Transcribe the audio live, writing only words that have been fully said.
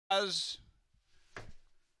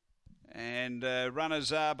And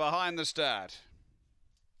runners are behind the start.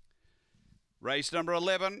 Race number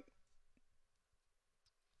 11.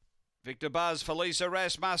 Victor Buzz for Lisa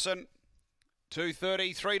Rasmussen.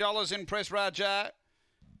 $2.30, $3 in Press Raja.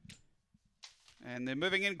 And they're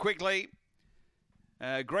moving in quickly.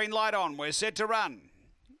 Green light on. We're set to run.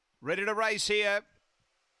 Ready to race here.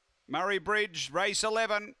 Murray-Bridge, race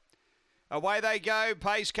 11. Away they go.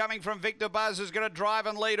 Pace coming from Victor Buzz is going to drive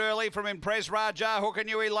and lead early from Impress Raja,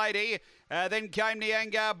 Hookanui Lady. Then came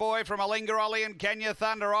Nyangar Boy from Alingaroli and Kenya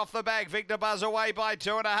Thunder off the back. Victor Buzz away by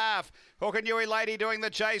 2.5. Hookanui Lady doing the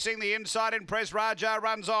chasing. The inside Impress Raja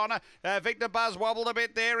runs on. Victor Buzz wobbled a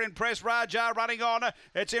bit there. Impress Raja running on.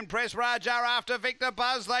 It's Impress Raja after Victor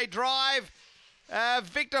Buzz. They drive.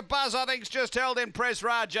 Victor Buzz, I think, is just held Impress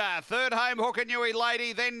Raja. Third home, Hookanui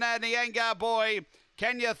Lady. Then Nyangar Boy.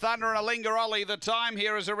 Kenya Thunder and Alingaroli. The time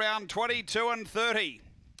here is around 22:30.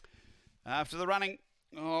 After the running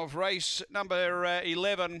of race number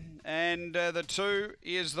 11, and the 2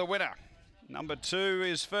 is the winner. Number 2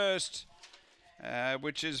 is first,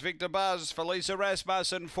 which is Victor Buzz for Lisa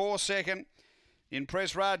Rasmussen. 4 second.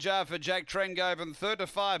 Impress Raja for Jack Trengoven. 3rd to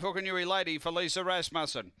 5, Hookanui Lady for Lisa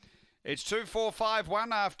Rasmussen. It's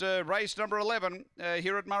 2-4-5-1 after race number 11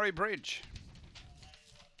 here at Murray-Bridge.